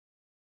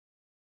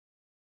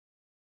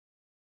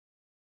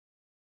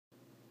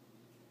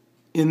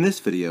In this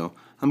video,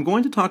 I'm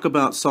going to talk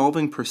about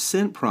solving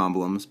percent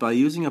problems by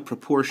using a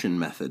proportion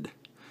method.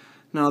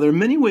 Now, there are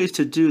many ways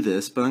to do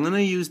this, but I'm going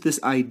to use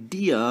this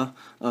idea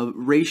of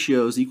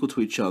ratios equal to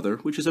each other,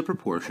 which is a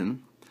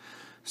proportion.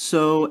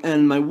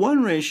 And my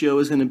one ratio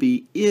is going to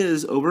be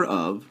is over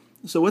of.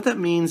 So what that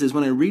means is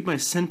when I read my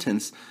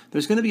sentence,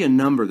 there's going to be a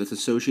number that's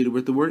associated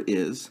with the word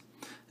is,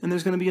 and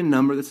there's going to be a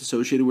number that's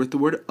associated with the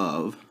word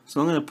of. So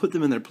I'm going to put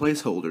them in their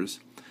placeholders.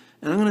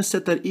 And I'm going to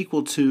set that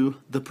equal to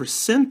the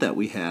percent that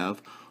we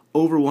have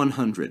over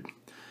 100.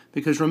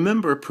 Because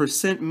remember,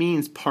 percent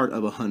means part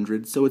of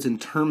 100, so it's in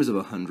terms of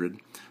 100.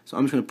 So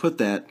I'm just going to put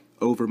that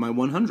over my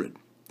 100.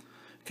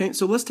 Okay,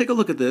 so let's take a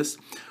look at this.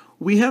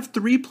 We have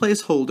three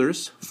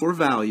placeholders for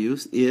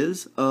values,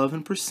 is, of,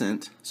 and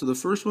percent. So the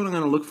first one I'm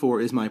going to look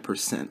for is my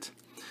percent.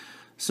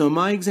 So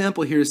my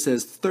example here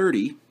says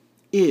 30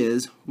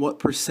 is what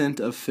percent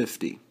of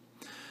 50?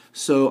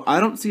 So I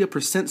don't see a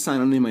percent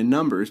sign on any of my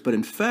numbers, but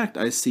in fact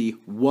I see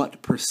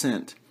what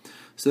percent.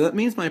 So that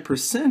means my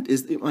percent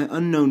is my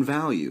unknown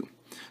value.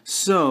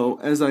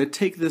 So as I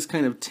take this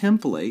kind of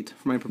template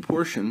for my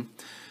proportion,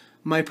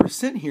 my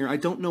percent here, I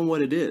don't know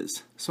what it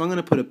is. So I'm going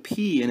to put a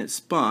P in its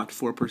spot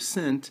for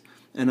percent,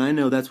 and I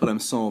know that's what I'm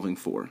solving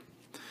for.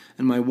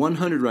 And my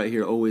 100 right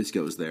here always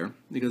goes there,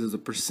 because there's a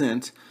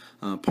percent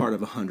part of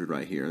 100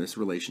 right here, this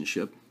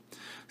relationship.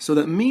 So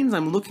that means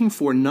I'm looking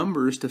for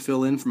numbers to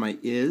fill in for my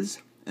is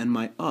and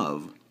my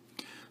of.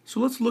 So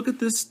let's look at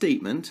this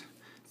statement.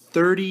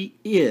 30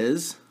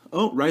 is,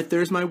 oh, right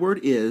there's my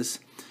word is,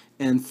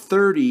 and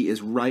 30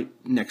 is right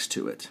next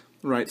to it.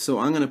 Right, so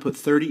I'm going to put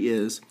 30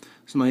 is,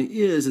 so my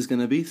is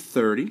going to be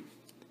 30.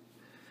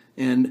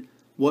 And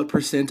what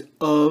percent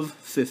of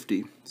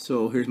 50?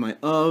 So here's my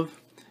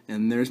of,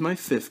 and there's my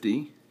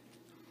 50.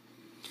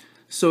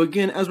 So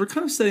again, as we're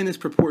kind of setting this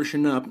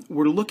proportion up,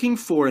 we're looking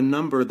for a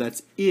number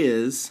that's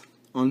is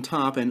on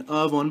top and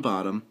of on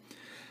bottom,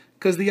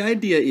 because the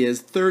idea is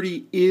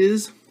 30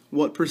 is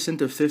what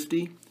percent of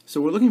 50?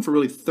 So we're looking for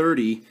really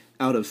 30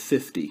 out of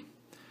 50.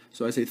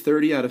 So I say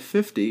 30 out of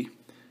 50,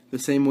 the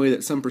same way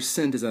that some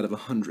percent is out of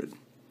 100.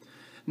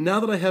 Now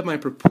that I have my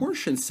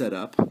proportion set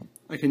up,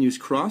 I can use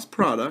cross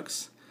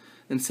products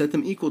and set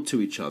them equal to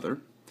each other.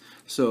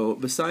 So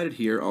beside it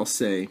here, I'll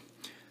say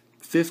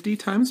 50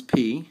 times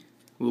P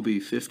will be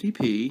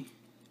 50P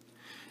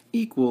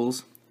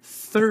equals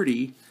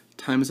 30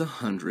 times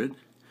 100.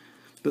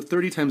 But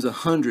 30 times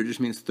 100 just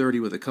means 30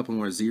 with a couple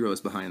more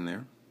zeros behind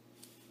there.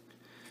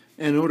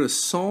 And in order to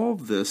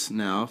solve this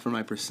now for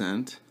my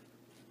percent,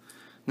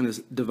 I'm going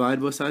to divide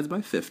both sides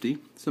by 50.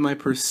 So my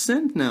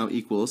percent now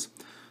equals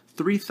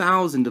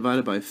 3,000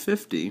 divided by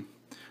 50,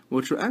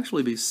 which will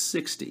actually be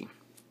 60.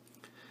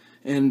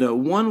 And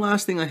one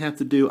last thing I have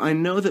to do, I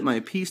know that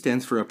my P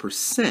stands for a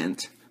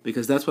percent,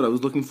 because that's what I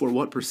was looking for,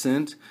 what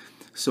percent?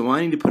 So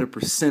I need to put a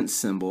percent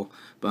symbol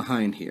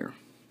behind here.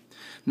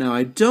 Now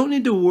I don't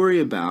need to worry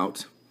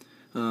about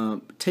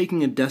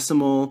taking a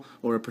decimal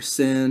or a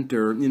percent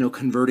or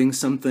converting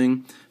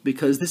something,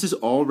 because this is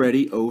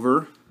already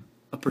over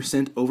a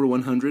percent over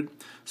 100.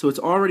 So it's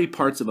already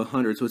parts of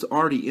 100, so it's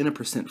already in a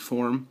percent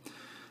form.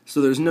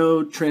 So there's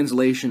no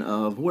translation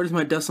of where does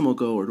my decimal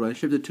go, or do I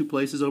shift it two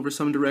places over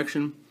some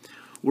direction?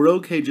 We're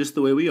okay just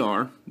the way we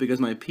are, because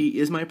my P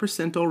is my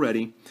percent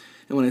already.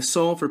 And when I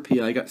solve for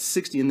P, I got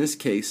 60 in this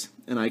case,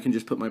 and I can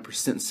just put my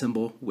percent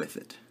symbol with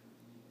it.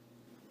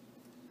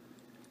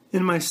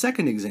 In my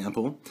second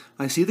example,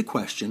 I see the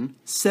question,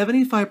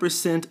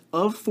 75%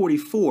 of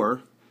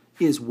 44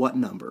 is what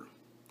number?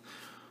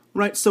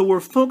 Right, so we're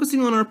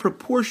focusing on our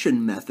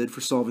proportion method for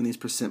solving these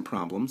percent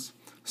problems.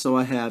 So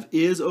I have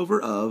is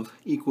over of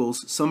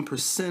equals some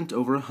percent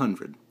over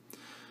 100.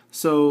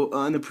 So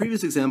in the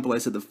previous example, I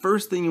said the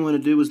first thing you want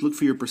to do is look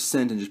for your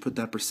percent and just put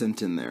that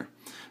percent in there.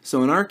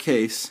 So in our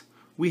case,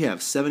 we have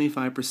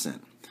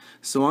 75%.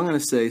 So I'm going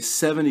to say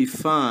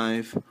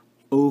 75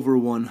 over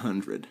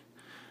 100.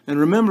 And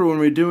remember, when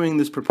we're doing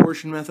this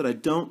proportion method, I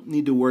don't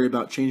need to worry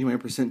about changing my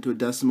percent to a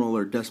decimal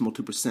or decimal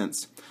to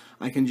percents.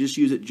 I can just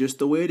use it just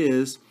the way it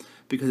is,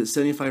 because it's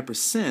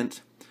 75%,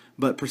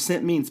 but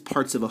percent means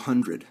parts of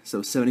 100.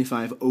 So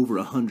 75 over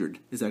 100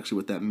 is actually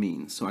what that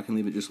means. So I can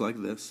leave it just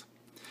like this.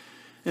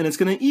 And it's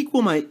going to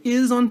equal my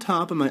is on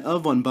top and my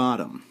of on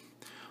bottom.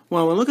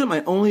 Well, when I look at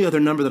my only other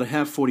number that I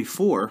have,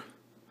 44,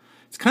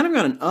 it's kind of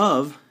got an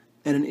of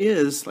and an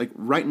is like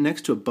right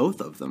next to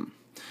both of them.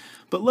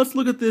 But let's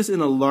look at this in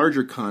a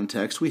larger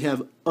context. We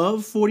have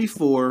of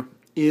 44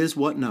 is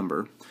what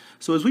number?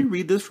 So as we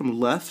read this from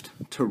left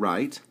to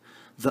right,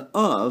 the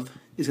of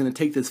is going to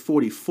take this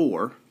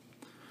 44,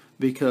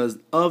 because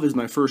of is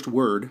my first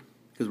word,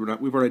 because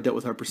we've already dealt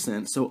with our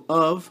percent. So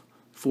of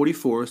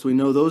 44, so we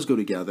know those go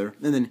together.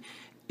 And then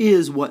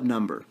is what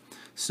number?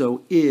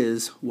 So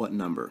is what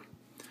number?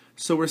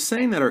 So we're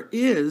saying that our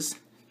is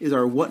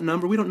our what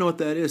number. We don't know what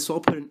that is, so I'll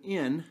put an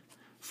in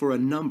for a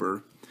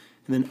number.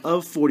 And then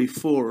of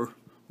 44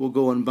 will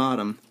go on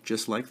bottom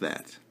just like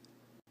that.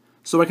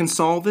 So I can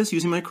solve this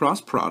using my cross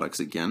products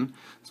again.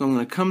 So I'm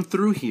going to come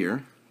through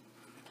here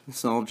and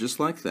solve just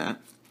like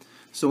that.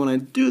 So when I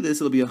do this,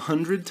 it'll be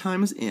 100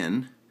 times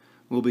n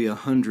will be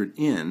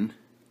 100n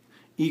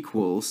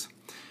equals,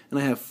 and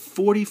I have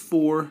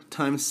 44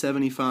 times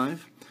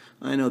 75.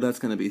 I know that's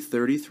going to be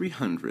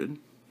 3,300.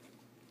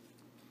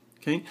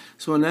 Okay,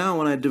 so now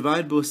when I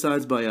divide both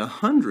sides by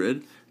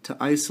 100 to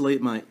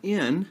isolate my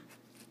n,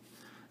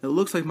 it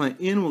looks like my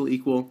n will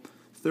equal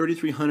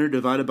 3,300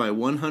 divided by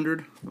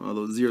 100. Well,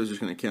 those zeros are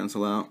just going to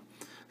cancel out.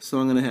 So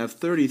I'm going to have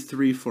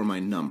 33 for my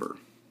number.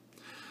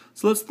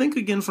 So let's think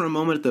again for a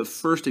moment at the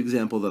first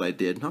example that I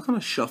did. I'm going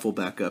to shuffle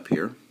back up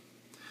here.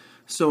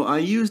 So I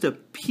used a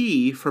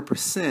p for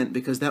percent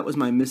because that was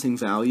my missing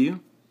value.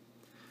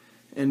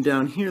 And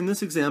down here in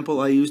this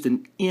example, I used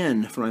an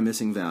n for my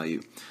missing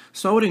value.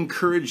 So I would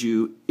encourage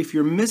you, if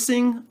you're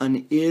missing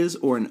an is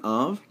or an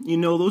of, you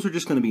know those are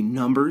just going to be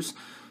numbers.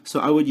 So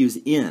I would use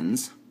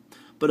n's.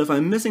 But if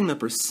I'm missing the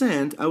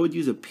percent, I would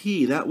use a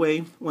p. That way,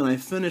 when I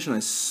finish and I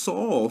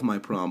solve my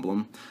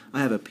problem,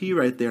 I have a p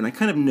right there, and I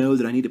kind of know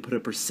that I need to put a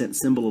percent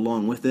symbol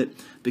along with it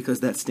because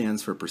that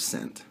stands for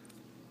percent.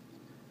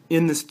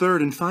 In this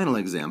third and final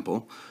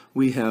example,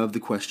 we have the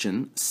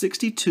question,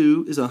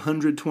 62 is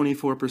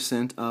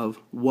 124% of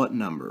what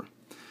number?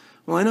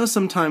 Well, I know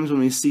sometimes when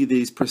we see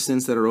these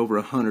percents that are over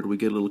 100, we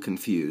get a little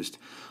confused.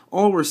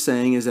 All we're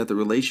saying is that the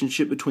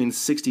relationship between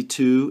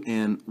 62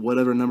 and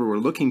whatever number we're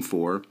looking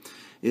for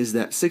is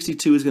that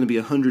 62 is going to be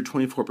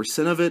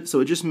 124% of it, so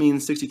it just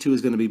means 62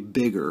 is going to be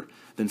bigger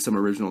than some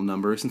original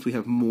number since we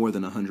have more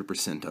than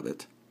 100% of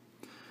it.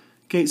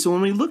 Okay, so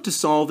when we look to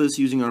solve this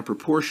using our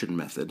proportion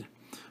method,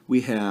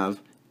 we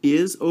have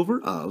is over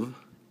of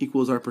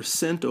equals our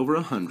percent over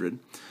 100.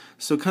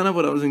 So kind of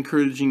what I was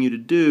encouraging you to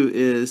do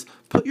is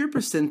put your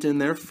percent in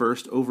there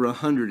first over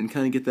 100 and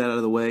kind of get that out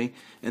of the way,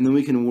 and then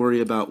we can worry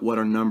about what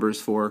our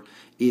numbers for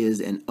is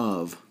and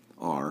of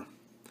are.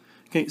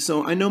 Okay,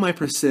 so I know my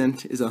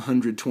percent is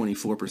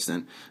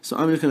 124%, so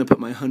I'm just going to put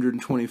my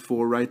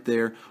 124 right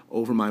there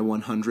over my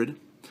 100.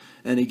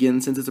 And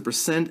again, since it's a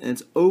percent and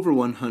it's over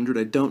 100,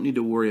 I don't need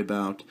to worry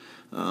about,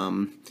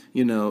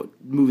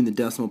 moving the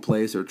decimal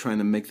place or trying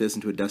to make this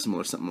into a decimal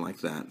or something like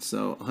that.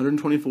 So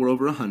 124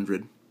 over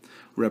 100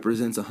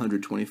 represents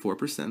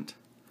 124%.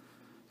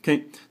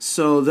 Okay,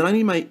 so then I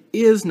need my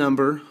is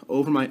number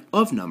over my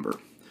of number.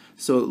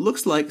 So it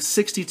looks like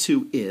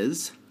 62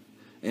 is,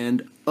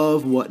 and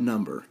of what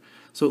number?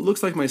 So it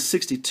looks like my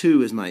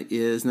 62 is my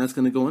is, and that's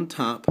going to go on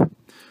top,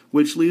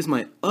 which leaves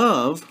my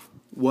of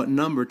what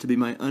number to be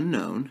my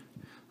unknown.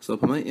 So I'll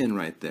put my n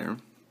right there.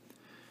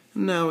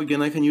 Now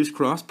again, I can use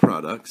cross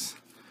products.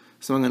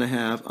 So I'm going to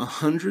have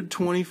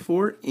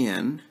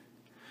 124n,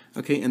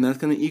 okay, and that's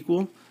going to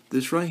equal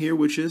this right here,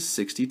 which is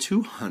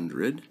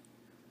 6,200.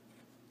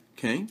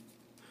 Okay,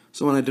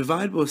 so when I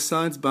divide both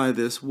sides by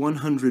this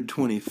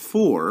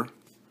 124,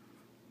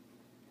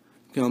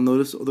 okay, I'll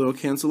notice that it'll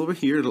cancel over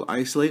here. It'll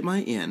isolate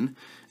my n,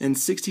 and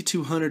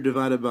 6,200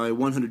 divided by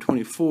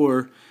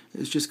 124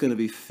 is just going to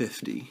be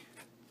 50.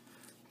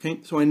 Okay,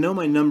 so I know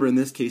my number in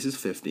this case is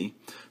 50.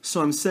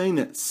 So I'm saying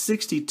that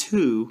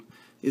 62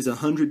 is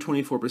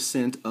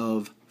 124%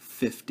 of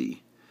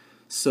 50.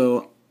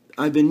 So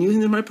I've been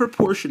using my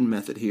proportion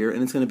method here,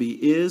 and it's going to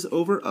be is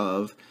over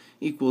of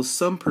equals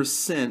some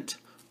percent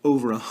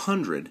over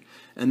 100.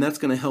 And that's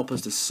going to help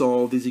us to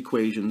solve these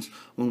equations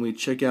when we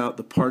check out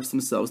the parts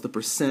themselves, the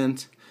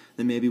percent,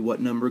 then maybe what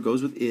number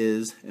goes with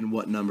is and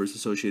what number is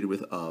associated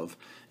with of.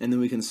 And then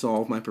we can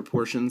solve my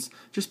proportions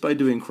just by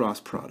doing cross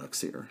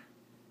products here.